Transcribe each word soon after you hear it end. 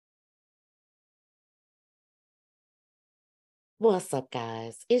What's up,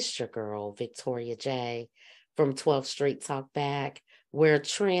 guys? It's your girl, Victoria J. from 12th Street Talk Back, where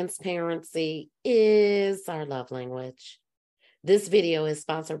transparency is our love language. This video is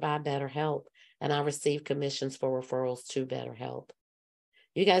sponsored by BetterHelp, and I receive commissions for referrals to BetterHelp.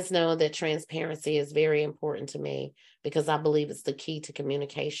 You guys know that transparency is very important to me because I believe it's the key to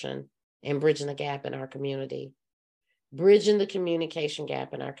communication and bridging the gap in our community. Bridging the communication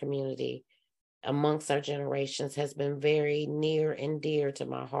gap in our community amongst our generations has been very near and dear to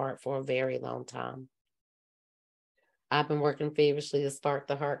my heart for a very long time. I've been working feverishly to spark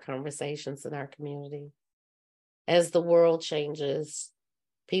the heart conversations in our community. As the world changes,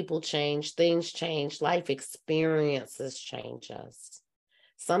 people change, things change, life experiences change us.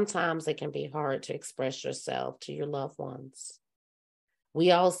 Sometimes it can be hard to express yourself to your loved ones.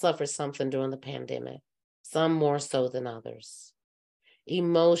 We all suffered something during the pandemic, some more so than others.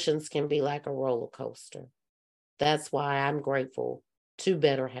 Emotions can be like a roller coaster. That's why I'm grateful to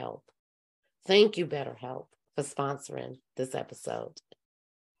BetterHelp. Thank you, BetterHelp, for sponsoring this episode.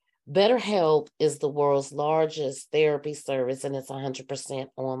 BetterHelp is the world's largest therapy service, and it's 100%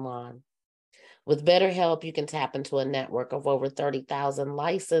 online. With BetterHelp, you can tap into a network of over 30,000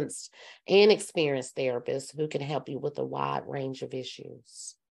 licensed and experienced therapists who can help you with a wide range of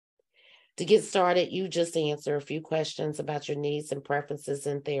issues. To get started, you just answer a few questions about your needs and preferences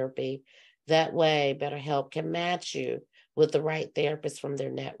in therapy. That way, BetterHelp can match you with the right therapist from their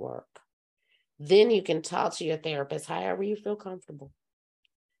network. Then you can talk to your therapist however you feel comfortable,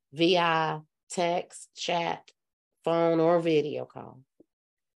 via text, chat, phone, or video call.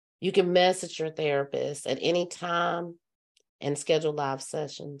 You can message your therapist at any time and schedule live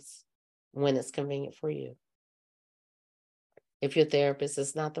sessions when it's convenient for you. If your therapist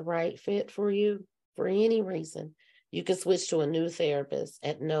is not the right fit for you for any reason, you can switch to a new therapist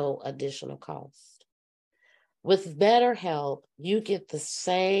at no additional cost. With BetterHelp, you get the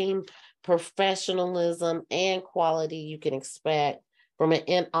same professionalism and quality you can expect from an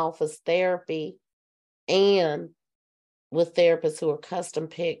in-office therapy, and with therapists who are custom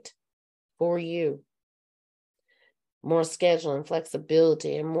picked for you. More scheduling,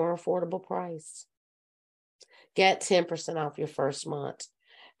 flexibility, and more affordable price. Get 10% off your first month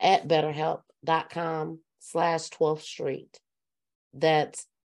at betterhelp.com/12th Street. That's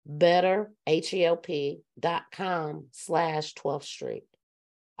betterhelp.com/12th Street.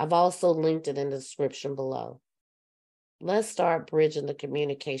 I've also linked it in the description below. Let's start bridging the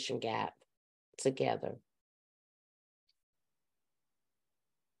communication gap together.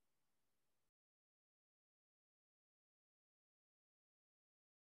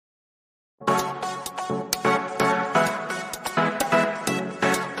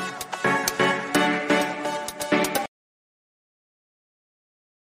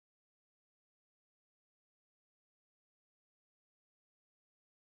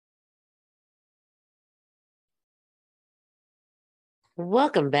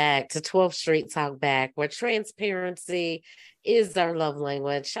 Welcome back to 12th Street Talk Back, where transparency is our love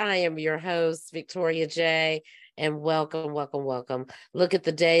language. I am your host, Victoria J., and welcome, welcome, welcome. Look at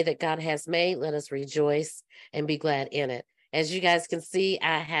the day that God has made. Let us rejoice and be glad in it. As you guys can see,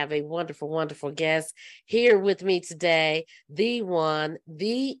 I have a wonderful, wonderful guest here with me today, the one,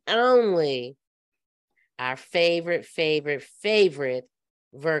 the only, our favorite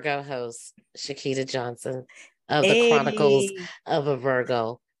Virgo host, Chiquita Johnson of the Chronicles Hey, of a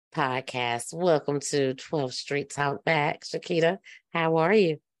Virgo podcast. Welcome to 12th Street Talk Back. Chiquita, how are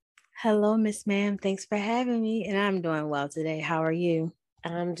you? hello, Miss Ma'am. Thanks for having me. And I'm doing well today. How are you?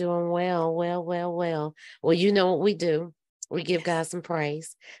 I'm doing well, well. Well, you know what we do. We give God Yes. some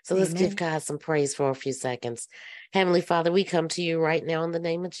praise. So let's give Amen. God some praise for a few seconds. Heavenly Father, we come to you right now in the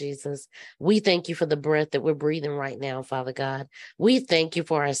name of Jesus. We thank you for the breath that we're breathing right now, Father God. We thank you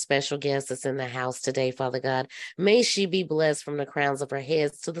for our special guest that's in the house today, Father God. May she be blessed from the crowns of her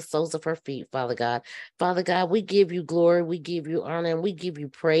heads to the soles of her feet, Father God. Father God, we give you glory, we give you honor, and we give you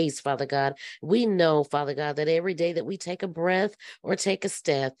praise, Father God. We know, Father God, that every day that we take a breath or take a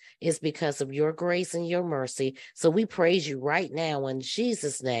step is because of your grace and your mercy. So we praise you right now in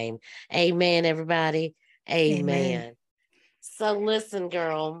Jesus' name. Amen, everybody. Amen. Amen. So listen,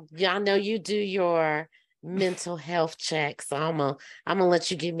 girl, y'all know you do your mental health check. So I'm gonna let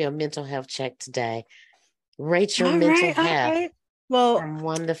you give me a mental health check today. Rate your All mental right. All health right. Well, from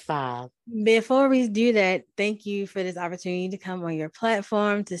 1 to 5. before we do that, thank you for this opportunity to come on your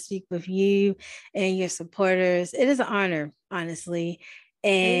platform to speak with you and your supporters. It is an honor, honestly.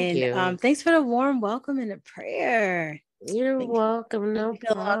 Thank And you. thanks for the warm welcome and the prayer. You're Makes welcome. me No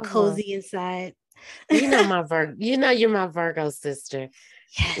feel all problem. cozy inside. You know you're my Virgo sister.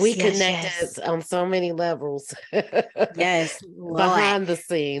 Yes, We yes, yes. connected on so many levels Yes, Lord. behind the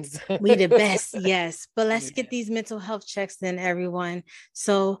scenes. We the best, yes. But let's Yeah. get these mental health checks in, everyone.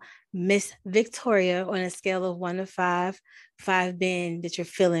 So, Miss Victoria, on a scale of 1 to 5, 5 being that you're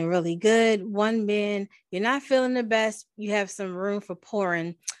feeling really good, 1 being you're not feeling the best, you have some room for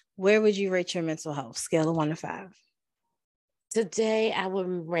pouring. Where would you rate your mental health? Scale of 1 to 5. Today, I would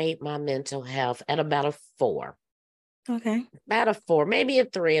rate my mental health at about a 4. Okay. About a 4, maybe a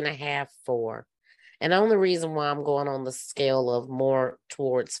 3.5, 4. And the only reason why I'm going on the scale of more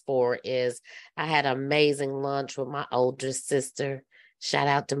towards 4 is I had an amazing lunch with my older sister. Shout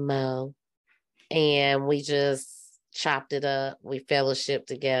out to Mo. And we just chopped it up. We fellowshiped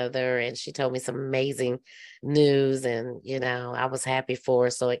together, and she told me some amazing news. And, I was happy for her.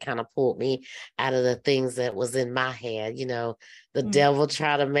 So it kind of pulled me out of the things that was in my head. The Mm. devil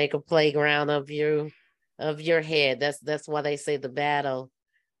try to make a playground of your head. That's why they say the battle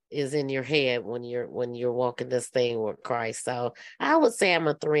is in your head when you're walking this thing with Christ. So I would say I'm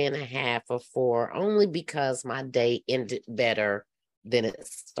a 3.5 or 4, only because my day ended better than it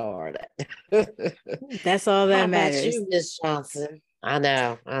started. That's all How that about matters. you, Miss Johnson? I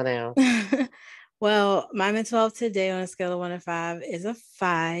know, I know. Well, my mental health today on a scale of 1 to 5 is a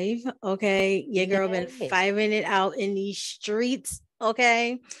 5. Okay. Your girl been Yay. fiving it out in these streets.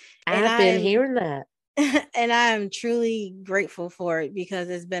 Okay. And I've been I'm hearing that. and I'm truly grateful for it because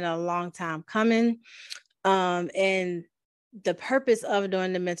it's been a long time coming. And the purpose of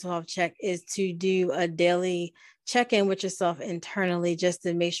doing the mental health check is to do a daily check-in with yourself internally just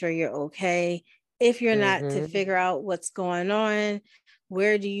to make sure you're okay. If you're not, to Mm-hmm. figure out what's going on,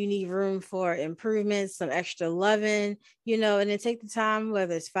 where do you need room for improvement, some extra loving, and then take the time,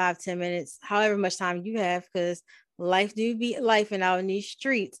 whether it's 5, 10 minutes, however much time you have, because life do be life and out in these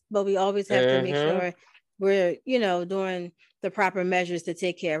streets, but we always have to make Mm-hmm. sure we're, doing the proper measures to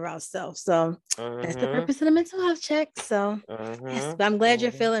take care of ourselves. So that's the Mm-hmm. purpose of the mental health check. So yes, Mm-hmm. but I'm glad you're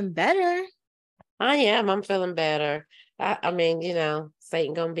Mm-hmm. feeling better. I am. I'm feeling better. I mean,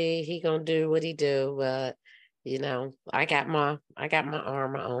 Satan he gonna do what he do, but I got my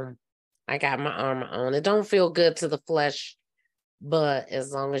armor on. I got my armor on. It don't feel good to the flesh, but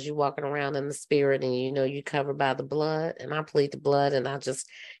as long as you're walking around in the spirit and you covered by the blood, and I plead the blood, and I just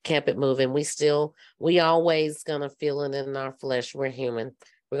kept it moving. We always gonna feel it in our flesh. We're human.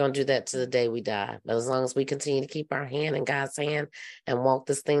 We're gonna do that to the day we die. But as long as we continue to keep our hand in God's hand and walk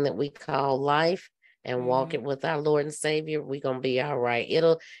this thing that we call life and walk it with our Lord and Savior, we're gonna be all right.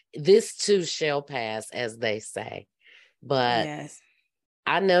 This too shall pass, as they say. But Yes.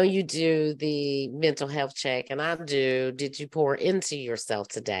 I know you do the mental health check, and I do. Did you pour into yourself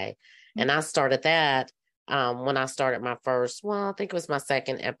today? And I started that when I started my first, well, I think it was my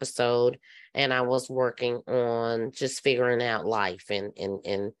second episode, and I was working on just figuring out life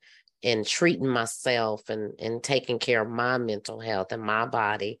and treating myself and taking care of my mental health and my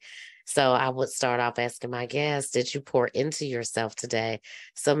body. So I would start off asking my guests, did you pour into yourself today?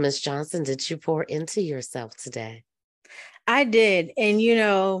 So, Miss Johnson, did you pour into yourself today? I did.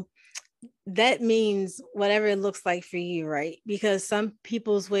 And that means whatever it looks like for you, right? Because some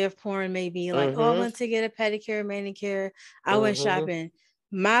people's way of pouring may be like, oh, I Mm-hmm. went to get a pedicure, manicure, I went Mm-hmm. shopping.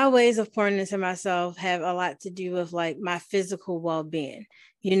 My ways of pouring into myself have a lot to do with like my physical well-being,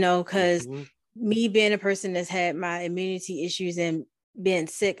 because Mm-hmm. me being a person that's had my immunity issues and being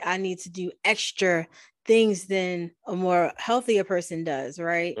sick, I need to do extra things than a more healthier person does,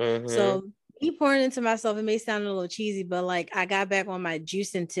 right? Mm-hmm. So me pouring into myself, it may sound a little cheesy, but like I got back on my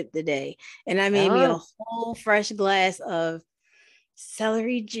juicing tip today and I made me a Oh, whole fresh glass of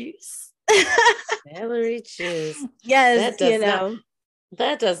celery juice. celery juice. Yes,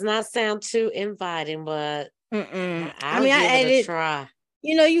 That does not sound too inviting, but I I'll mean, I give it a added, try.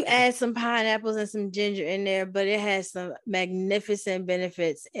 you add some pineapples and some ginger in there, but it has some magnificent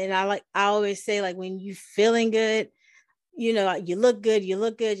benefits. And I always say, like, when you feeling good, you look good,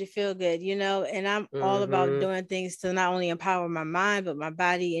 you feel good, and I'm all about Mm-hmm. doing things to not only empower my mind, but my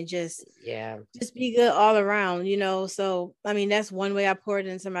body and Yeah. just be good all around, So, I mean, that's one way I poured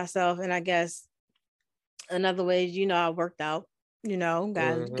into myself. And I guess another way is, I worked out,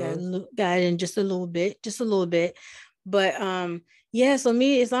 Mm-hmm. got in just a little bit, But yeah, so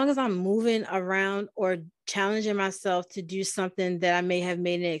me, as long as I'm moving around or challenging myself to do something that I may have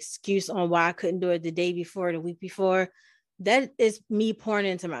made an excuse on why I couldn't do it the day before, the week before, that is me pouring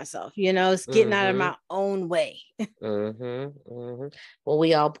into myself, it's getting out of Mm-hmm. my own way. Mm-hmm. Mm-hmm. Well,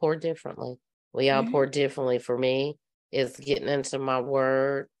 we all pour differently. We all Mhm. pour differently. For me, it's getting into my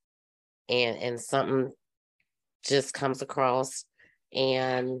word and something just comes across,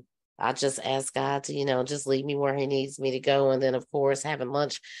 and I just ask God to, just lead me where he needs me to go. And then, of course, having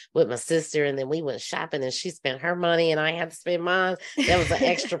lunch with my sister. And then we went shopping and she spent her money and I had to spend mine. That was an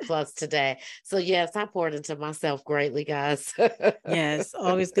extra plus today. So, yes, I poured into myself greatly, guys. Yes,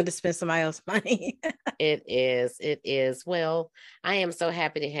 always good to spend somebody else's money. It is. It is. Well, I am so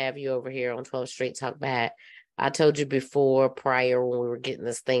happy to have you over here on 12th Street Talk Back. I told you before, prior, when we were getting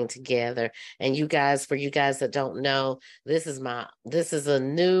this thing together. And for you guys that don't know, this is a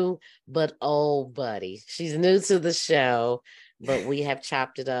new but old buddy. She's new to the show, but we have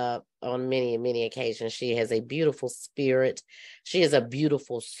chopped it up on many and many occasions. She has a beautiful spirit. She has a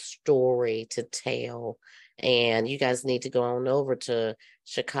beautiful story to tell. And you guys need to go on over to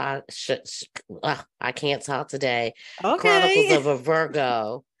Chicago. I can't talk today. Chronicles Okay. of a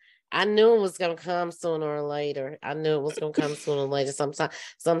Virgo. I knew it was going to come sooner or later. I knew it was going to come sooner or later.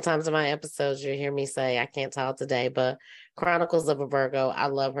 Sometimes in my episodes, you hear me say, I can't talk today, but Chronicles of a Virgo, I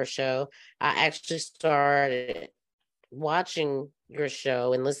love her show. I actually started watching your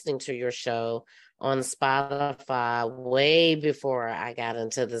show and listening to your show on Spotify way before I got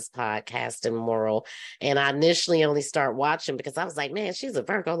into this podcasting world. And I initially only started watching because I was like, man, she's a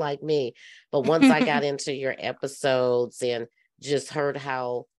Virgo like me. But once I got into your episodes and just heard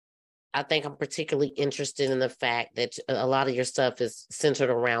how I think I'm particularly interested in the fact that a lot of your stuff is centered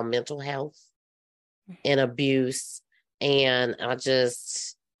around mental health and abuse. And I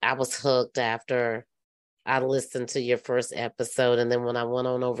was hooked after I listened to your first episode. And then when I went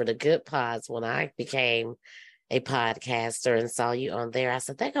on over to Good Pods, when I became a podcaster and saw you on there, I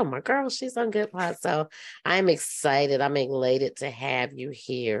said, there go my girl, she's on Good Pods. So I'm excited. I'm elated to have you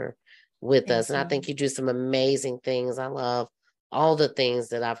here with us. And I think you do some amazing things. I love all the things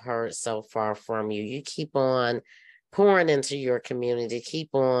that I've heard so far from you. You keep on pouring into your community, keep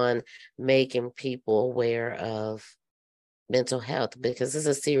on making people aware of mental health because it's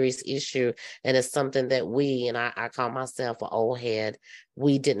a serious issue and it's something that I call myself an old head,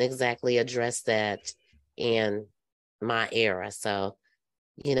 we didn't exactly address that in my era. So,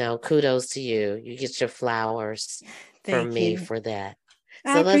 kudos to you. You get your flowers from me for that.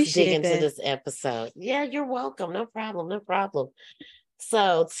 I So let's dig appreciate into that. this episode. Yeah, you're welcome. No problem. No problem.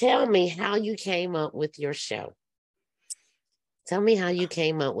 So tell me how you came up with your show. Tell me how you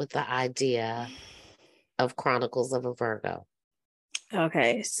came up with the idea of Chronicles of a Virgo.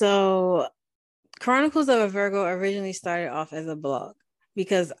 Okay, so Chronicles of a Virgo originally started off as a blog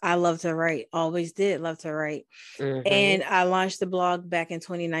because I love to write, always did love to write. Mm-hmm. And I launched the blog back in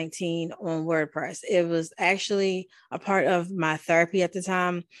 2019 on WordPress. It was actually a part of my therapy at the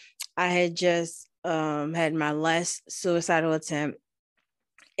time. I had just had my last suicidal attempt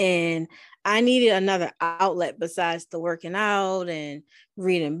and I needed another outlet besides the working out and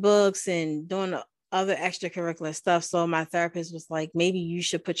reading books and doing other extracurricular stuff. So my therapist was like, maybe you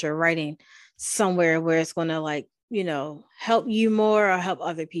should put your writing somewhere where it's going to help you more or help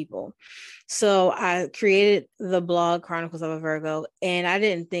other people. So I created the blog Chronicles of a Virgo, and I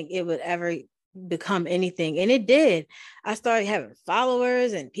didn't think it would ever become anything. And it did. I started having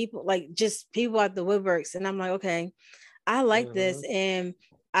followers and people just people at the woodworks. And I'm like, okay, I like this. And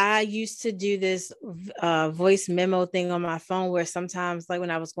I used to do this voice memo thing on my phone where sometimes like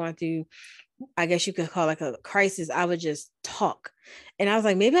when I was going through, I guess you could call like a crisis, I would just talk. And I was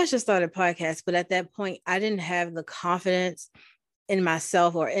like, maybe I should start a podcast. But at that point, I didn't have the confidence in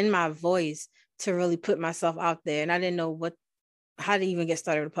myself or in my voice to really put myself out there. And I didn't know how to even get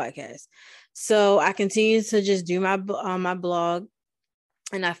started with a podcast. So I continued to just do my blog.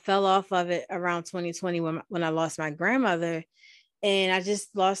 And I fell off of it around 2020 when I lost my grandmother. And I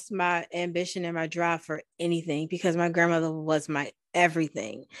just lost my ambition and my drive for anything because my grandmother was my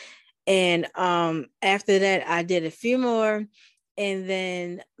everything. And after that, I did a few more. And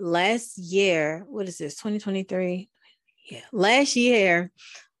then last year, what is this, 2023? Yeah, last year,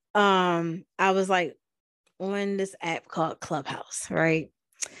 I was like on this app called Clubhouse, right?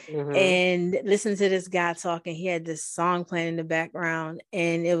 And listen to this guy talking. He had this song playing in the background,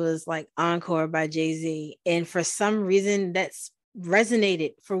 and it was like Encore by Jay-Z. And for some reason, that's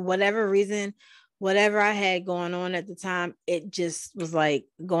resonated. For whatever reason, whatever I had going on at the time, it just was like,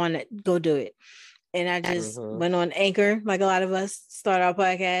 go do it. And I just went on Anchor, like a lot of us start our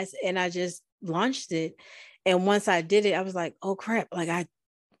podcast, and I just launched it. And once I did it, I was like, oh crap, like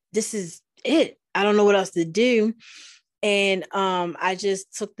this is it. I don't know what else to do. And I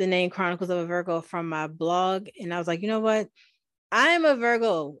just took the name Chronicles of a Virgo from my blog. And I was like, you know what? I am a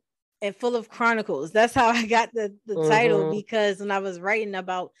Virgo and full of chronicles. That's how I got the title, because when I was writing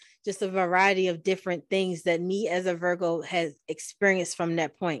about just a variety of different things that me as a Virgo has experienced from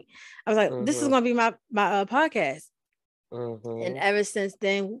that point, I was like, this is going to be my podcast. And Mm-hmm. ever since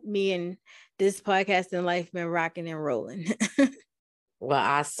then, me and this podcasting life been rocking and rolling. Well,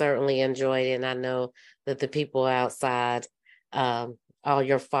 I certainly enjoyed it, and I know that the people outside, all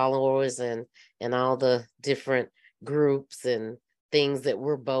your followers and all the different groups and things that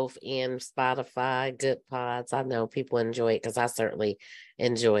we're both in, Spotify, Good Pods. I know people enjoy it because I certainly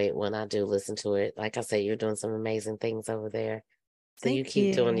enjoy it when I do listen to it. Like I said, you're doing some amazing things over there, so you Thank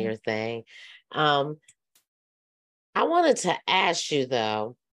keep doing you. your thing. Um, I wanted to ask you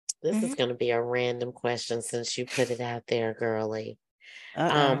though. This is Mhm. going to be a random question since you put it out there, girly.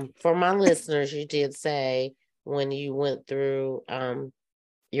 Uh-oh. For my listeners, you did say when you went through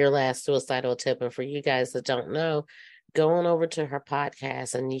your last suicidal tip, and for you guys that don't know, go on over to her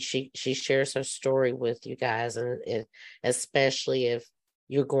podcast and she shares her story with you guys, and especially if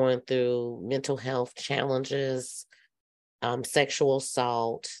you're going through mental health challenges, sexual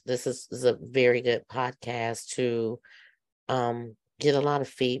assault. This is a very good podcast to get a lot of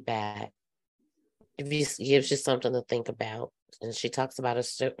feedback. Gives you something to think about. And she talks about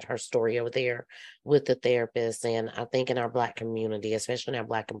her story over there with the therapist. And I think in our Black community, especially in our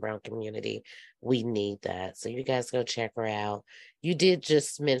Black and Brown community, we need that. So you guys go check her out. You did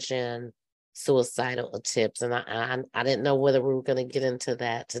just mention suicidal tips, and I didn't know whether we were going to get into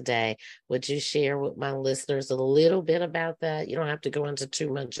that today. Would you share with my listeners a little bit about that? You don't have to go into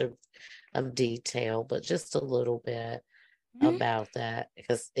too much of detail, but just a little bit Mhm. about that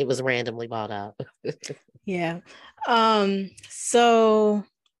because it was randomly brought up. Yeah. So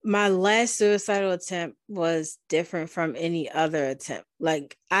my last suicidal attempt was different from any other attempt.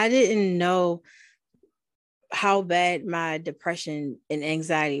 Like I didn't know how bad my depression and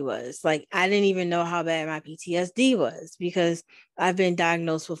anxiety was. Like I didn't even know how bad my PTSD was because I've been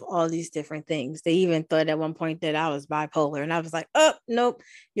diagnosed with all these different things. They even thought at one point that I was bipolar, and I was like, "Oh, nope,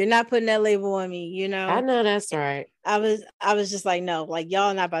 you're not putting that label on me," you I know. know that's right. I was just like, no, like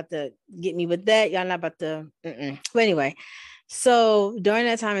y'all not about to get me with that. Y'all not about to. But anyway, so during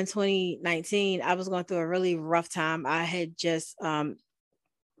that time in 2019, I was going through a really rough time. I had just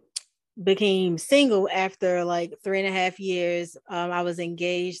became single after like 3.5 years. I was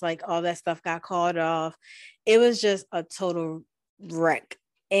engaged, like all that stuff got called off. It was just a total wreck.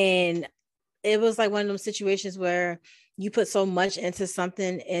 And it was like one of those situations where you put so much into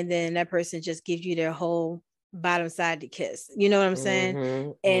something and then that person just gives you their whole bottom side to kiss. You know what I'm saying?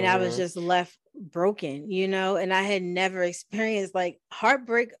 Mhm, And I was mhm, just left broken, and I had never experienced like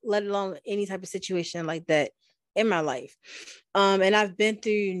heartbreak, let alone any type of situation like that in my life. And I've been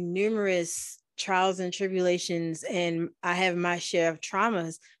through numerous trials and tribulations, and I have my share of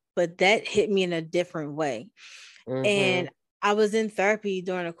traumas, but that hit me in a different way. And mhm, I was in therapy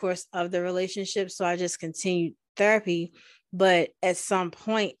during the course of the relationship, so I just continued therapy. But at some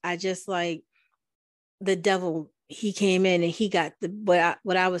point, I just like the devil. He came in and he got the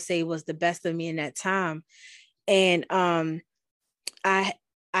what I would say was the best of me in that time. And I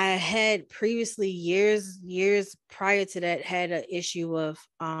I had previously years prior to that had an issue of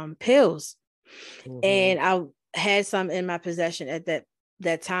pills, mhm, and I had some in my possession at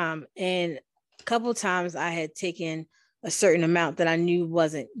that time. And a couple times I had taken a certain amount that I knew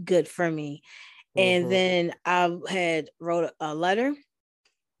wasn't good for me. And mhm, then I had wrote a letter,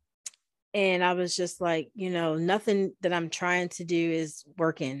 and I was just like, nothing that I'm trying to do is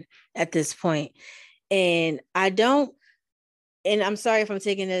working at this point. And I don't, and I'm sorry if I'm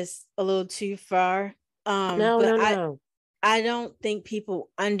taking this a little too far. No, But no, I no. I don't think people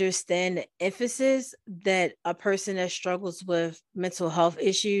understand the emphasis that a person that struggles with mental health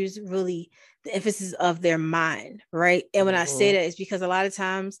issues really, the emphasis of their mind, right? And when I say Mhm, that, it's because a lot of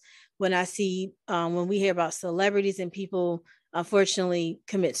times when I see, when we hear about celebrities and people unfortunately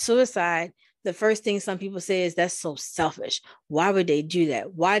commit suicide, the first thing some people say is that's so selfish. Why would they do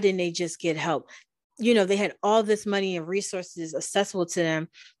that? Why didn't they just get help? They had all this money and resources accessible to them.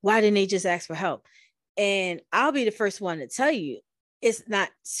 Why didn't they just ask for help? And I'll be the first one to tell you, it's not,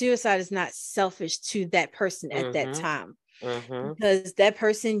 suicide is not selfish to that person at that mhm, time, mhm, because that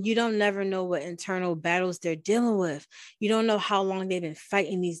person, you don't never know what internal battles they're dealing with. You don't know how long they've been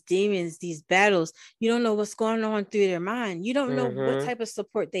fighting these demons, these battles. You don't know what's going on through their mind. You don't know what mhm, type of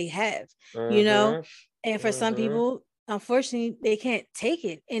support they have, you know? mhm, And for some mhm, people, unfortunately, they can't take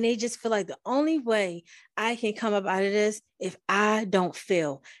it. And they just feel like the only way I can come up out of this if I don't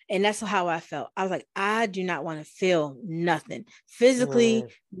feel. And that's how I felt. I was like, I do not want to feel nothing physically,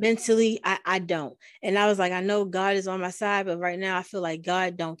 mhm, mentally. I don't. And I was like, I know God is on my side, but right now I feel like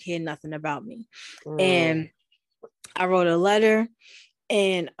God don't care nothing about me. mhm, And I wrote a letter,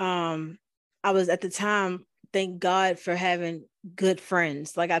 and I was at the time thank God for having good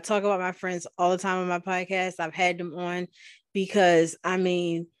friends. Like I talk about my friends all the time on my podcast. I've had them on because I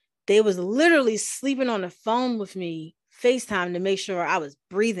mean, they was literally sleeping on the phone with me, FaceTime, to make sure I was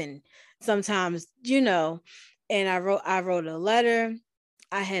breathing sometimes, and I wrote a letter.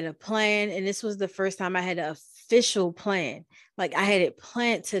 I had a plan, and this was the first time I had an official plan. Like I had it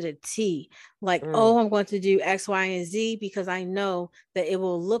planned to the T. Like, oh, I'm going to do X, Y, and Z because I know that it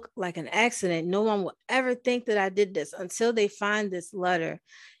will look like an accident. No one will ever think that I did this until they find this letter.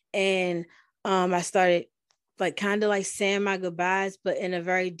 And I started like kind of like saying my goodbyes, but in a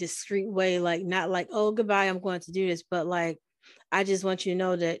very discreet way, like not like, oh, goodbye, I'm going to do this, but like, I just want you to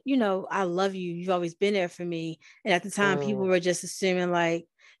know that, I love you. You've always been there for me. And at the time, people were just assuming like,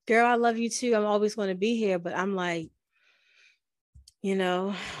 girl, I love you too. I'm always going to be here. But I'm like,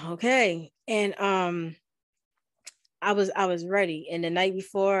 okay. And I was ready. And the night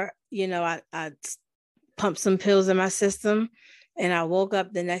before, I pumped some pills in my system, and I woke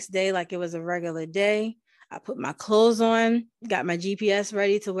up the next day like it was a regular day. I put my clothes on, got my GPS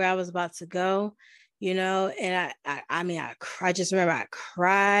ready to where I was about to go, and I just remember I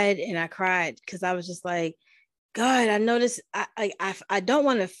cried and I cried because I was just like, God, I know this. I don't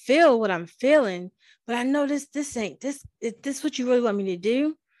want to feel what I'm feeling, but I know this ain't this. Is this what you really want me to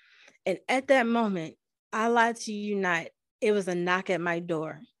do? And at that moment, I lied to you not. It was a knock at my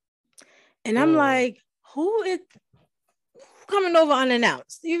door, and I'm like, who is coming over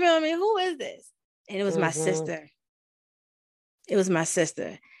unannounced? You feel me? Who is this? And it was my sister. It was my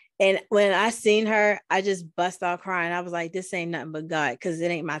sister. And when I seen her, I just bust out crying. I was like, this ain't nothing but God, because it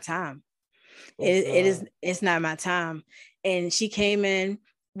ain't my time. It's not my time. And she came in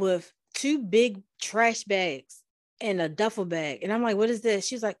with 2 big trash bags and a duffel bag. And I'm like, what is this?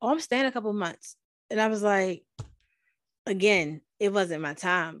 She's like, oh, I'm staying a couple months. And I was like, again, it wasn't my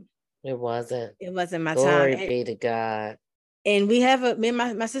time. It wasn't. It wasn't my Glory time. be to God. And we have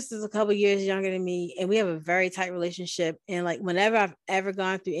my sister's a couple years younger than me, and we have a very tight relationship. And like whenever I've ever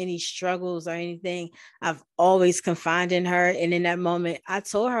gone through any struggles or anything, I've always confided in her. And in that moment, I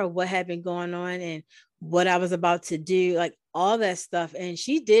told her what had been going on and what I was about to do, like all that stuff. And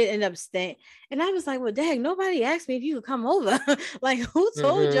she did end up staying. And I was like, well, dang, nobody asked me if you could come over. Like, who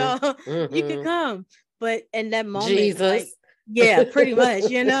told y'all you could come? But in that moment, Jesus. like, yeah, pretty much,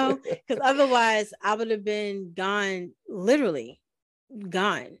 because otherwise I would have been gone, literally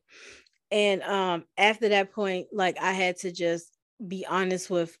gone. And after that point, like I had to just be honest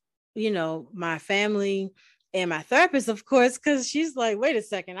with, my family and my therapist, of course, because she's like, wait a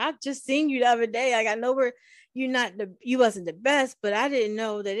second, I just seen you the other day. Like I know you wasn't the best, but I didn't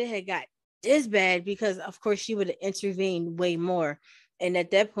know that it had got this bad, because of course she would have intervened way more. And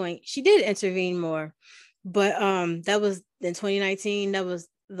at that point, she did intervene more. But that was in 2019. That was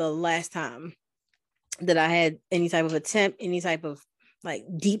the last time that I had any type of attempt, any type of like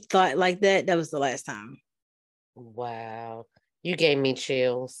deep thought like that. That was the last time. Wow. You gave me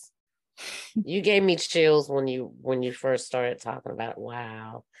chills. You gave me chills when you first started talking about it.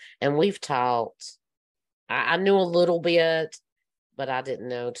 Wow. And we've talked. I knew a little bit, but I didn't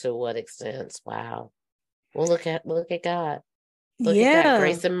know to what extent. Wow. Well, look at God. Look at God.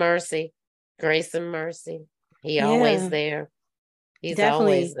 Grace and mercy. Grace and mercy. He always there. He's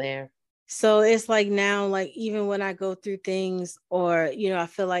definitely always there. So it's like now, like even when I go through things, or I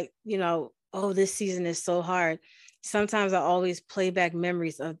feel like, oh, this season is so hard. Sometimes I always play back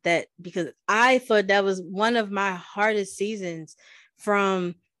memories of that, because I thought that was one of my hardest seasons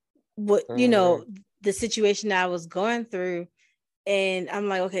from what, the situation that I was going through. And I'm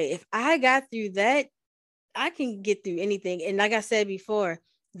like, okay, if I got through that, I can get through anything. And like I said before,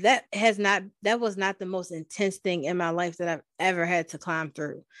 that was not the most intense thing in my life that I've ever had to climb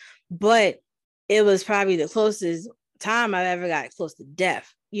through, but it was probably the closest time I've ever got close to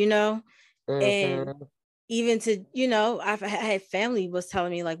death, and even to, I had family was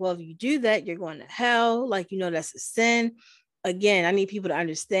telling me like, well, if you do that, you're going to hell. Like, that's a sin. Again, I need people to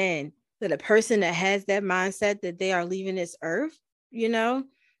understand that a person that has that mindset that they are leaving this earth,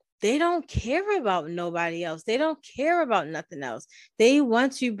 they don't care about nobody else. They don't care about nothing else. They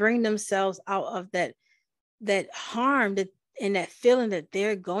want to bring themselves out of that harm, and that feeling that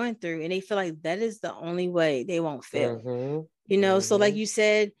they're going through. And they feel like that is the only way they won't feel. So like you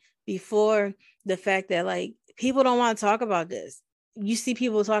said before, the fact that like people don't want to talk about this. You see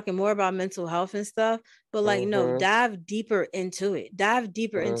people talking more about mental health and stuff, but like, no, dive deeper into it. Dive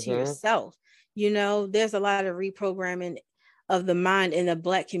deeper into yourself. There's a lot of reprogramming of the mind in the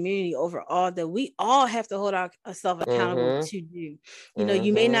Black community overall that we all have to hold ourselves accountable to do.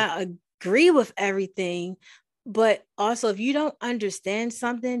 You may not agree with everything, But also, if you don't understand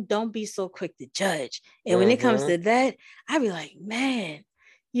something, don't be so quick to judge. And when it comes Mm-hmm. to that, I be like, man,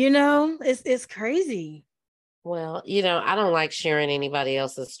 it's crazy. Well, I don't like sharing anybody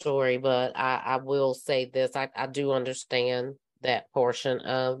else's story, but I will say this. I do understand that portion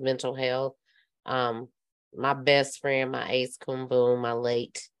of mental health. Um, my best friend, my ace cum boom, my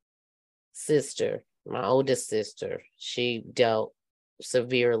late sister, my oldest sister, she dealt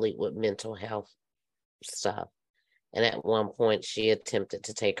severely with mental health stuff. And at one point, she attempted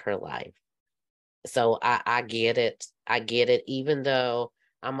to take her life. So I get it. I get it, even though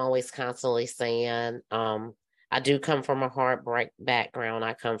I'm always constantly saying, I do come from a heartbreak background.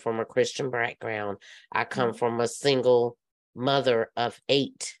 I come from a Christian background. I come from a single mother of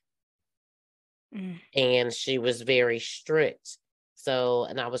 8, Mm. and she was very strict. So,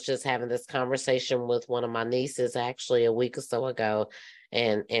 and I was just having this conversation with one of my nieces actually a week or so ago,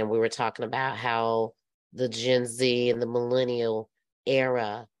 and we were talking about how the Gen Z and the millennial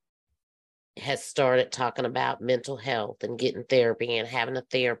era has started talking about mental health and getting therapy and having a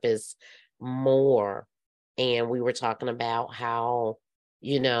therapist more. And we were talking about how,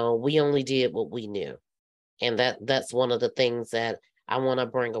 we only did what we knew. And that's one of the things that I want to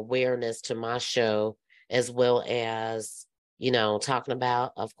bring awareness to my show, as well as, talking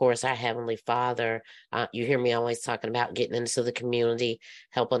about, of course, our Heavenly Father. You hear me always talking about getting into the community,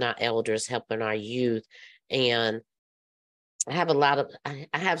 helping our elders, helping our youth. And I have a lot of, I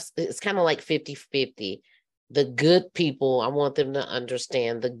have, it's kind of like 50-50. The good people, I want them to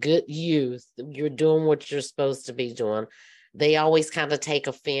understand the good youth, you're doing what you're supposed to be doing. They always kind of take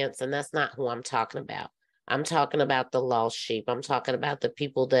offense, and that's not who I'm talking about. I'm talking about the lost sheep. I'm talking about the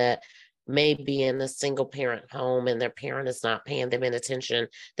people that may be in a single parent home and their parent is not paying them any attention,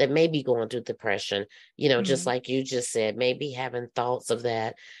 that may be going through depression, just Mm. like you just said, maybe having thoughts of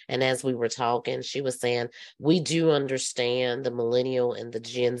that. And as we were talking, she was saying, we do understand the millennial and the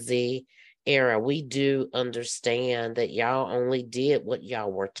Gen Z era. We do understand that y'all only did what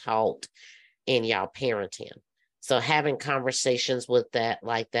y'all were taught in y'all parenting. So having conversations with that,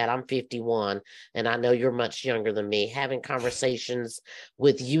 like that, I'm 51 and I know you're much younger than me. Having conversations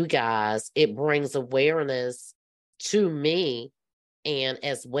with you guys, it brings awareness to me. And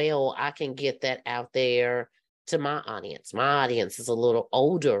as well, I can get that out there to my audience. My audience is a little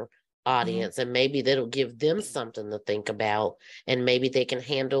older Mm. audience, and maybe that'll give them something to think about, and maybe they can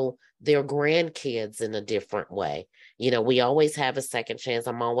handle their grandkids in a different way. We always have a second chance.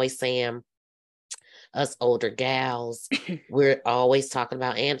 I'm always saying, us older gals, we're always talking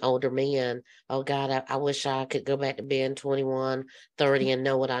about, and older men. Oh God, I wish I could go back to being 21, 30 and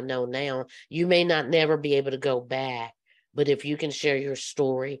know what I know now. You may not never be able to go back, but if you can share your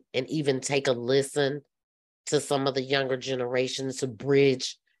story and even take a listen to some of the younger generations to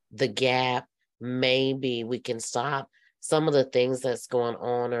bridge the gap, maybe we can stop some of the things that's going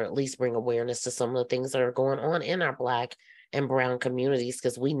on, or at least bring awareness to some of the things that are going on in our Black and brown communities,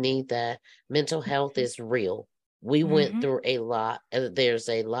 because we need that. Mental health is real. We went Mm-hmm. through a lot. There's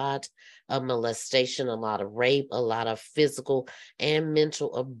a lot of molestation, a lot of rape, a lot of physical and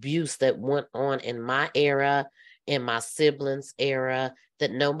mental abuse that went on in my era, in my siblings' era,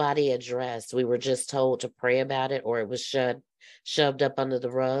 that nobody addressed. We were just told to pray about it, or it was shoved up under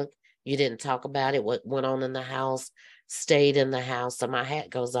the rug. You didn't talk about it. What went on in the house stayed in the house. So my hat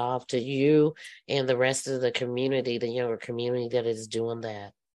goes off to you and the rest of the community, the younger community that is doing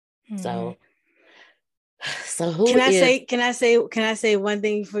that. Mm-hmm. So, so who is? Can I say one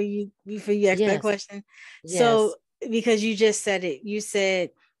thing before you ask that Yes, question? So yes. because you just said it, you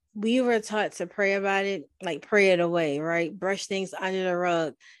said we were taught to pray about it, like pray it away, right? Brush things under the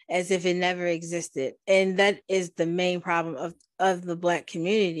rug as if it never existed. And that is the main problem of the Black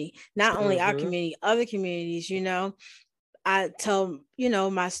community. Not only our Mm-hmm. community, other communities, I tell,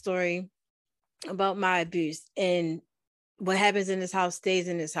 my story about my abuse, and what happens in this house stays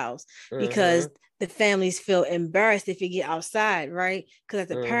in this house, because Mm-hmm. the families feel embarrassed if you get outside, right? Because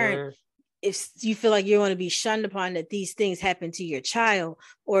as a parent, Mm-hmm. if you feel like you're going to be shunned upon, that these things happen to your child,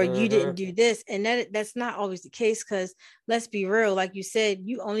 or you didn't Mm-hmm. do this, and that's not always the case, because let's be real, like you said,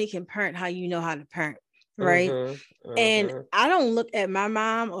 you only can parent how you know how to parent, right? Mm-hmm. And Mm-hmm. I don't look at my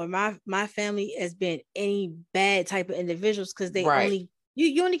mom or my family as being any bad type of individuals, because they Right. only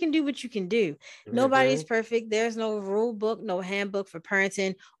you only can do what you can do. Nobody's Mm-hmm. perfect. There's no rule book, no handbook for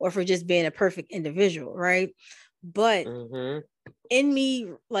parenting or for just being a perfect individual, right? But Mm-hmm. in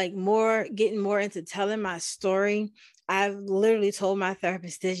me, like, more getting more into telling my story, I literally told my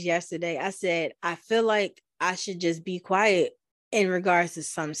therapist this yesterday. I said, I feel like I should just be quiet in regards to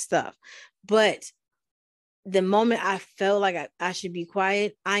some stuff, but the moment I felt like I should be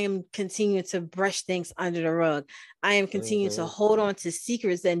quiet, I am continuing to brush things under the rug. I am continuing to Mm-hmm. hold on to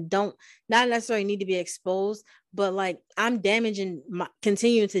secrets that don't not necessarily need to be exposed, but like I'm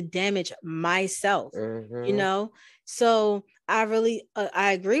continuing to damage myself, you Mm-hmm. know? So I really,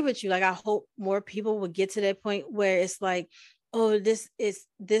 I agree with you. Like, I hope more people would get to that point where it's like, oh, this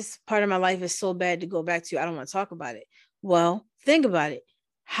part of my life is so bad to go back to. I don't want to talk about it. Well, think about it.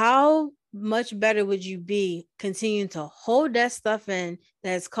 How much better would you be continuing to hold that stuff in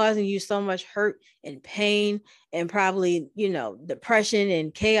that's causing you so much hurt and pain and probably, depression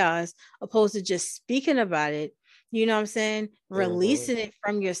and chaos, opposed to just speaking about it, you know what I'm saying? Mm-hmm. Releasing it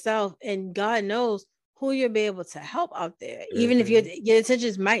from yourself, and God knows who you'll be able to help out there. Even if your Mm-hmm. your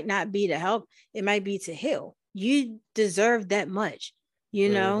intentions might not be to help, it might be to heal. You deserve that much, you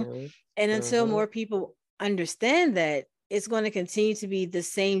know? Mm-hmm. And until Mm-hmm. more people understand that, it's going to continue to be the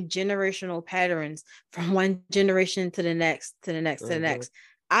same generational patterns from one generation to the next, to the next, to the Mm-hmm. next.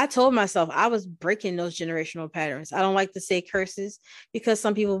 I told myself I was breaking those generational patterns. I don't like to say curses because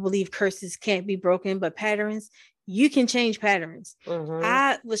some people believe curses can't be broken, but patterns, you can change patterns. Mm-hmm.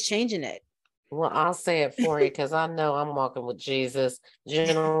 I was changing it. Well, I'll say it for you because I know I'm walking with Jesus.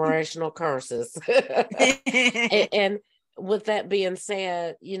 Generational curses. And with that being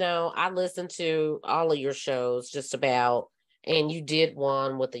said, I listened to all of your shows just about, and you did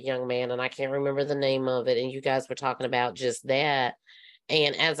one with a young man, and I can't remember the name of it. And you guys were talking about just that.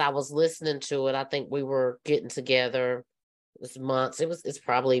 And as I was listening to it, I think we were getting together this months. It's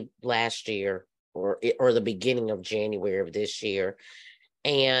probably last year or the beginning of January of this year.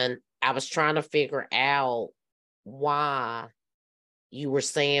 And I was trying to figure out why you were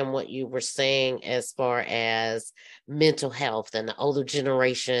saying what you were saying as far as mental health, and the older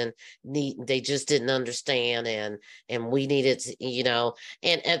generation they just didn't understand, and we needed to,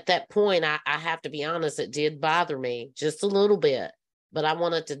 and at that point I have to be honest, it did bother me just a little bit, but I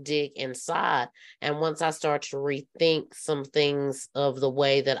wanted to dig inside. And once I started to rethink some things of the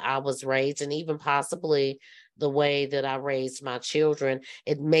way that I was raised, and even possibly the way that I raised my children,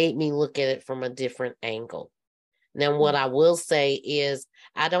 it made me look at it from a different angle. Now, what I will say is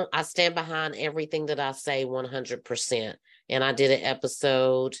I stand behind everything that I say 100%. And I did a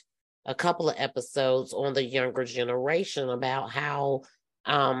couple of episodes on the younger generation about how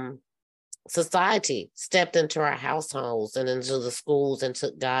society stepped into our households and into the schools and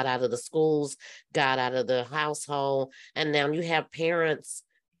took God out of the schools, God out of the household. And now you have parents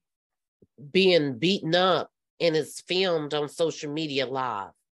being beaten up, and it's filmed on social media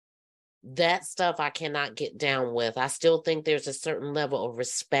live. That stuff I cannot get down with. I still think there's a certain level of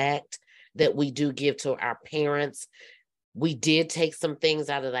respect that we do give to our parents. We did take some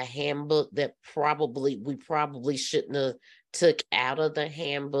things out of the handbook that we probably shouldn't have took out of the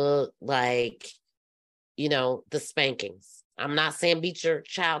handbook, like, the spankings. I'm not saying beat your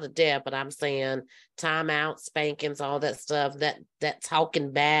child to death, but I'm saying timeout, spankings, all that stuff, that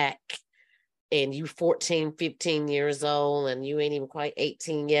talking back, and you 14, 15 years old, and you ain't even quite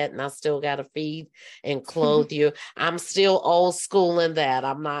 18 yet, and I still got to feed and clothe you. I'm still old school in that.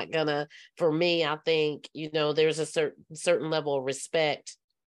 I'm not gonna, for me, I think, there's a certain level of respect.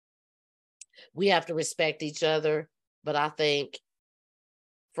 We have to respect each other, but I think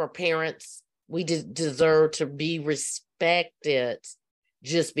for parents, we deserve to be respected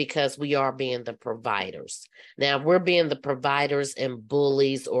just because we are being the providers. Now, if we're being the providers and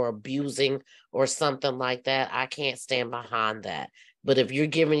bullies or abusing or something like that, I can't stand behind that. But if you're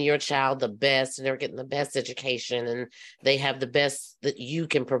giving your child the best and they're getting the best education and they have the best that you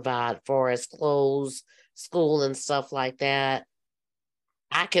can provide for as clothes, school, and stuff like that,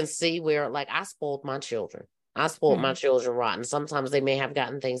 I can see where, like, I spoiled my children. I spoiled my children rotten. Sometimes they may have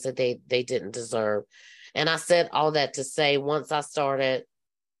gotten things that they didn't deserve. And I said all that to say, once I started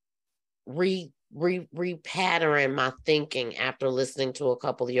repattering my thinking after listening to a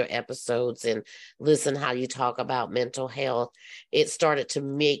couple of your episodes and listen how you talk about mental health, it started to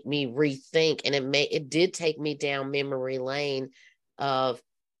make me rethink, and it did take me down memory lane of,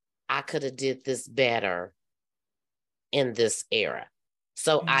 I could have did this better in this era.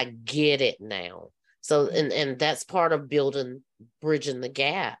 So I get it now. So, and that's part of bridging the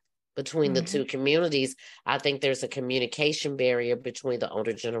gap between the two communities. I think there's a communication barrier between the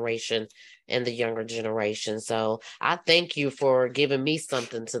older generation and the younger generation. So I thank you for giving me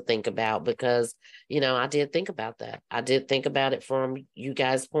something to think about, because, I did think about that. I did think about it from you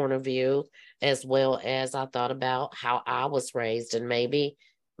guys' point of view, as well as I thought about how I was raised, and maybe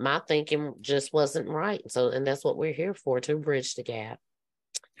my thinking just wasn't right. So, and that's what we're here for, to bridge the gap.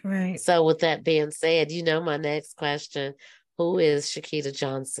 Right. So, with that being said, my next question: who is Chiquita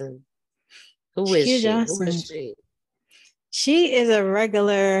Johnson? Who is Chiquita she? Who is Johnson. she? She is a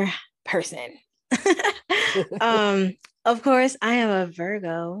regular person. um, of course, I am a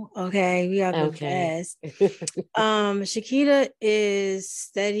Virgo. Okay, we are the Okay. best. Chiquita is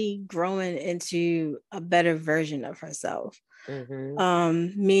steady growing into a better version of herself.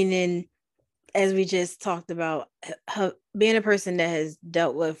 Mm-hmm. Meaning, as we just talked about, her, being a person that has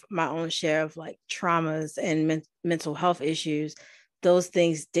dealt with my own share of like traumas and mental health issues, those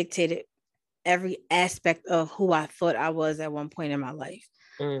things dictated every aspect of who I thought I was at one point in my life,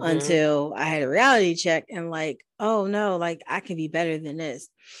 Mm-hmm. until I had a reality check and like, oh no, like I can be better than this.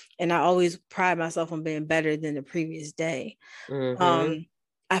 And I always pride myself on being better than the previous day. Mm-hmm.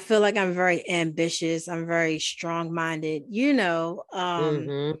 I feel like I'm very ambitious. I'm very strong-minded.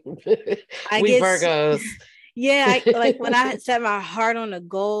 Mm-hmm. I We get Virgos. yeah, I like when I set my heart on a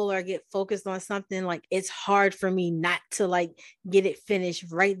goal or get focused on something, like it's hard for me not to like get it finished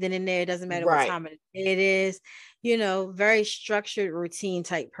right then and there. It doesn't matter what Right. time of the day it is, very structured, routine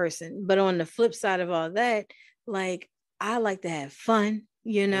type person. But on the flip side of all that, like I like to have fun.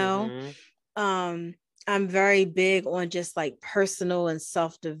 Mm-hmm. Um, I'm very big on just like personal and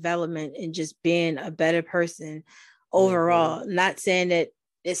self-development and just being a better person Mm-hmm. overall. Not saying that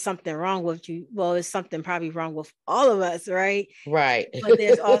it's something wrong with you. Well, it's something probably wrong with all of us, right? Right. But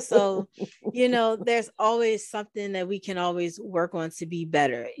there's also, there's always something that we can always work on to be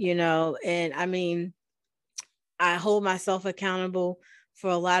better. And I mean, I hold myself accountable for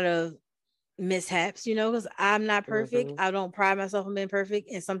a lot of mishaps, because I'm not perfect. Mm-hmm. I don't pride myself on being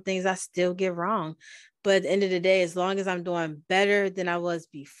perfect, and some things I still get wrong. But at the end of the day, as long as I'm doing better than I was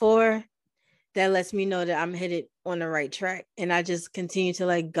before, that lets me know that I'm headed on the right track. And I just continue to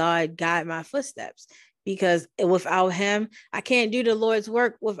let God guide my footsteps, because without him, I can't do the Lord's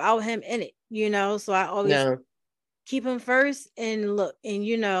work without him in it. So I always No. keep him first and look, and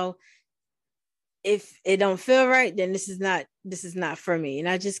if it don't feel right, then this is not for me. And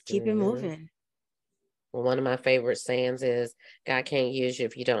I just keep it Mm-hmm. moving. Well, one of my favorite sayings is God can't use you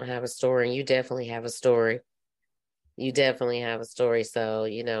if you don't have a story. And you definitely have a story. You definitely have a story. So,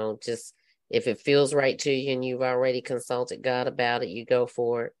 just if it feels right to you and you've already consulted God about it, you go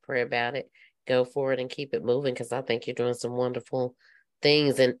for it, pray about it, go for it and keep it moving, because I think you're doing some wonderful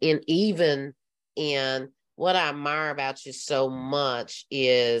things. And even in what I admire about you so much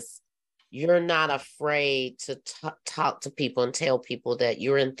is you're not afraid to talk to people and tell people that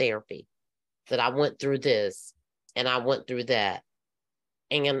you're in therapy, that I went through this and I went through that.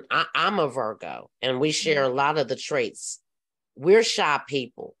 And I'm a Virgo, and we share a lot of the traits. We're shy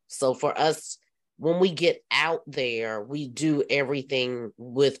people. So for us, when we get out there, we do everything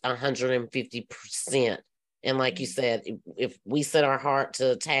with 150%. And like you said, if we set our heart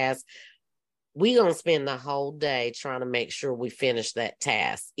to a task, we gonna spend the whole day trying to make sure we finish that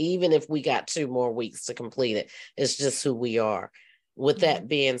task, even if we got 2 more weeks to complete it. It's just who we are. With that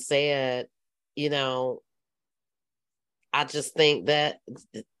being said, you know, I just think that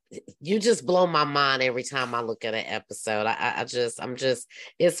you just blow my mind every time I look at an episode. I'm just,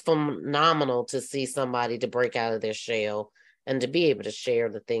 it's phenomenal to see somebody to break out of their shell and to be able to share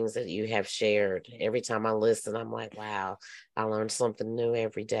the things that you have shared. Every time I listen, I'm like, wow, I learned something new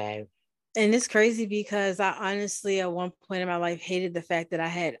every day. And it's crazy because I honestly, at one point in my life, hated the fact that I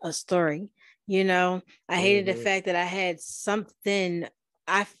had a story. I hated the Mm-hmm. fact that I had something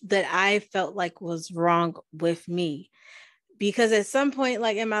that I felt like was wrong with me. Because at some point,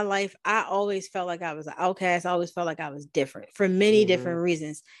 like in my life, I always felt like I was an outcast. I always felt like I was different for many Mm-hmm. different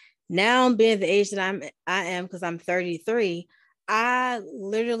reasons. Now, being the age that I am, because I'm 33, I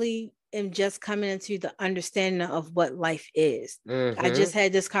literally am just coming into the understanding of what life is. I Mm-hmm. just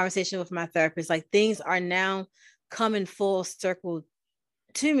had this conversation with my therapist. Like things are now coming full circle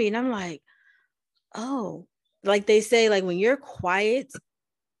to me. And I'm like, oh, like they say, like when you're quiet,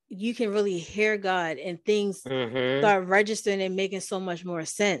 you can really hear God and things Mm-hmm. start registering and making so much more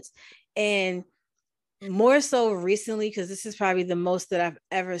sense. And more so recently, because this is probably the most that I've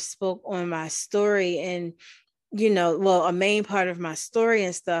ever spoke on my story. And, well, a main part of my story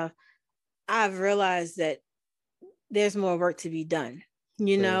and stuff, I've realized that there's more work to be done.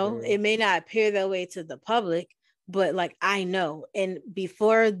 Mm-hmm. It may not appear that way to the public, but like I know. And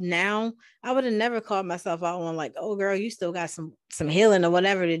before now, I would have never called myself out on like, oh girl, you still got some healing or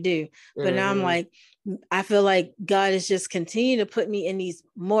whatever to do. But now I'm Mm-hmm. like, I feel like God is just continuing to put me in these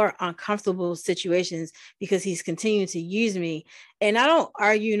more uncomfortable situations because he's continuing to use me. And I don't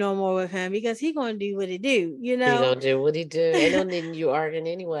argue no more with him because he's gonna do what he He do. gonna do what he do. Ain't no need in you arguing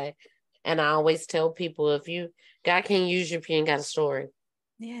anyway. And I always tell people, if you God can't use you if you ain't got a story.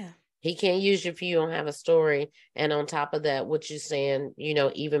 Yeah. He can't use you if you don't have a story. And on top of that, what you're saying,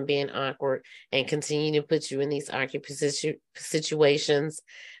 even being awkward and continue to put you in these awkward situations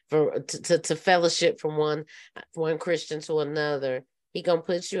to fellowship from one Christian to another. He gonna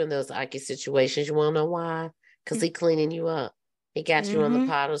put you in those awkward situations. You wanna know why? Because he cleaning you up. He got you on the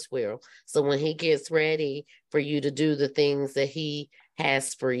potter's wheel. So when he gets ready for you to do the things that he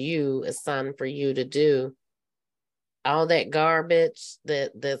has for you, assigned for you to do, all that garbage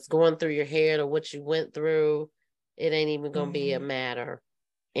that's going through your head or what you went through, it ain't even gonna be a matter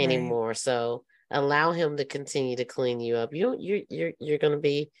anymore. Right. So allow him to continue to clean you up. You're gonna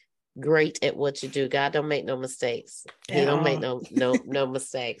be great at what you do. God don't make no mistakes. He don't make no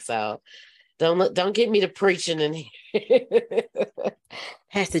mistakes. So don't get me to preaching in here.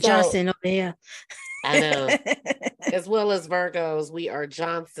 Pastor Johnson over here. I know. As well as Virgos, we are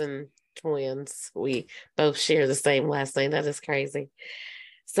Johnson twins. We both share the same last name. That is crazy.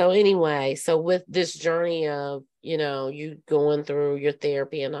 So anyway, with this journey of, you going through your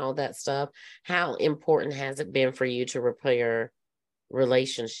therapy and all that stuff, how important has it been for you to repair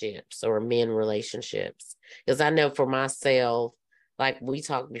relationships or men relationships? Because I know for myself, like we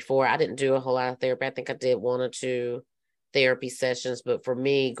talked before, I didn't do a whole lot of therapy. I think I did 1 or 2 therapy sessions, but for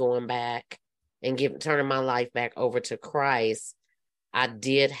me, going back and turning my life back over to Christ, I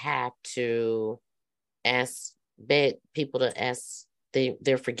did have to beg people to ask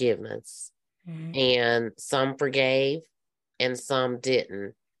their forgiveness. Mm-hmm. And some forgave and some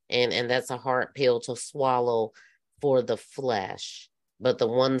didn't. And that's a hard pill to swallow for the flesh. But the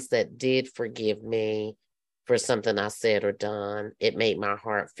ones that did forgive me for something I said or done, it made my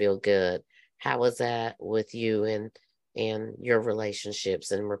heart feel good. How was that with you and your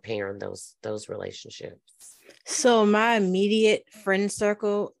relationships and repairing those relationships? So my immediate friend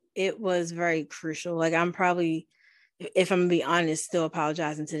circle, it was very crucial. Like, I'm probably, if I'm gonna be honest, still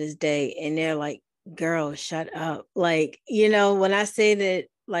apologizing to this day. And they're like, girl, shut up. Like, when I say that,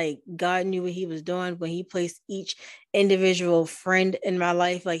 like, God knew what he was doing when he placed each individual friend in my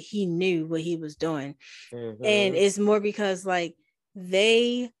life, like, he knew what he was doing. Mm-hmm. And it's more because, like,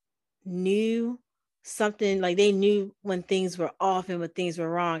 they knew something, like they knew when things were off and when things were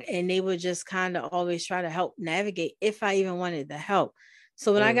wrong, and they would just kind of always try to help navigate if I even wanted the help.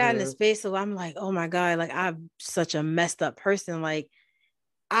 So when I got in the space of, I'm like, oh my God, like, I'm such a messed up person. Like,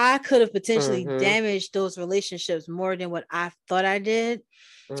 I could have potentially damaged those relationships more than what I thought I did,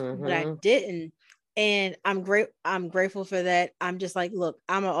 but I didn't. And I'm grateful for that. I'm just like, look,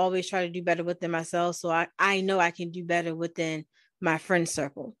 I'm gonna always try to do better within myself. So I know I can do better within my friend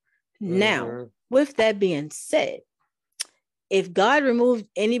circle. Now, with that being said, if God removed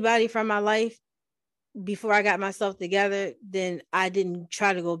anybody from my life before I got myself together, then I didn't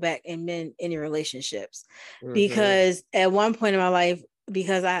try to go back and mend any relationships. Because at one point in my life,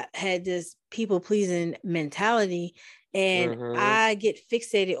 because I had this people-pleasing mentality, and I get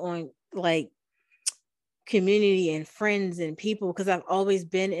fixated on, like, community and friends and people, because I've always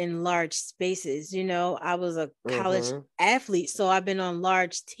been in large spaces. I was a college athlete, so I've been on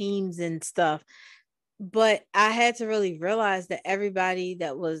large teams and stuff. But I had to really realize that everybody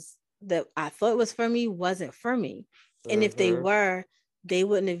that I thought was for me wasn't for me. And if they were, they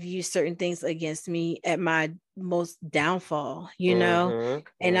wouldn't have used certain things against me at my most downfall, and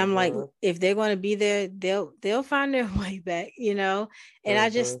I'm like, if they're going to be there, they'll find their way back, and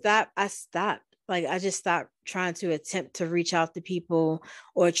I stopped. Like, I just stopped trying to attempt to reach out to people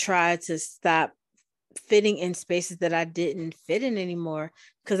or try to stop fitting in spaces that I didn't fit in anymore.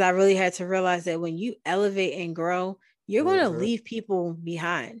 Because I really had to realize that when you elevate and grow, you're going to leave people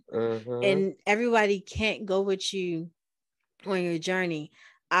behind. And everybody can't go with you on your journey.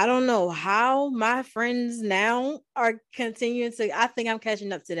 I don't know how my friends now are continuing to, I think I'm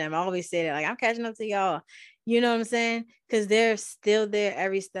catching up to them. I always say that, like, I'm catching up to y'all. You know what I'm saying? Because they're still there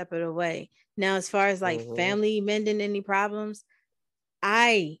every step of the way. Now, as far as like family mending any problems,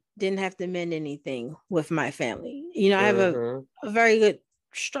 I didn't have to mend anything with my family. I have a very good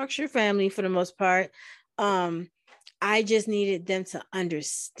structured family for the most part. I just needed them to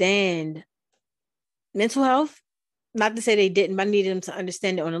understand mental health. Not to say they didn't, but I needed them to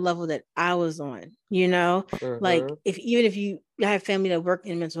understand it on a level that I was on, like, even if you have family that work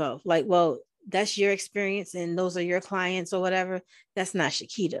in mental health, like, well, that's your experience and those are your clients or whatever. That's not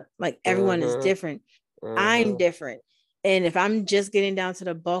Chiquita. Like, everyone is different. I'm different. And if I'm just getting down to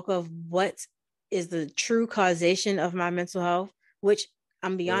the bulk of what is the true causation of my mental health, which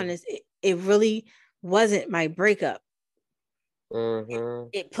I'm be honest, it really wasn't my breakup.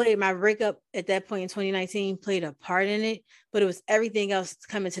 It played, my breakup at that point in 2019 played a part in it, but it was everything else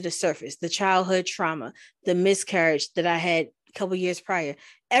coming to the surface: the childhood trauma, the miscarriage that I had a couple years prior.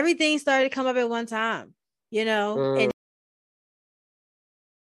 Everything started to come up at one time, you know, Mm. and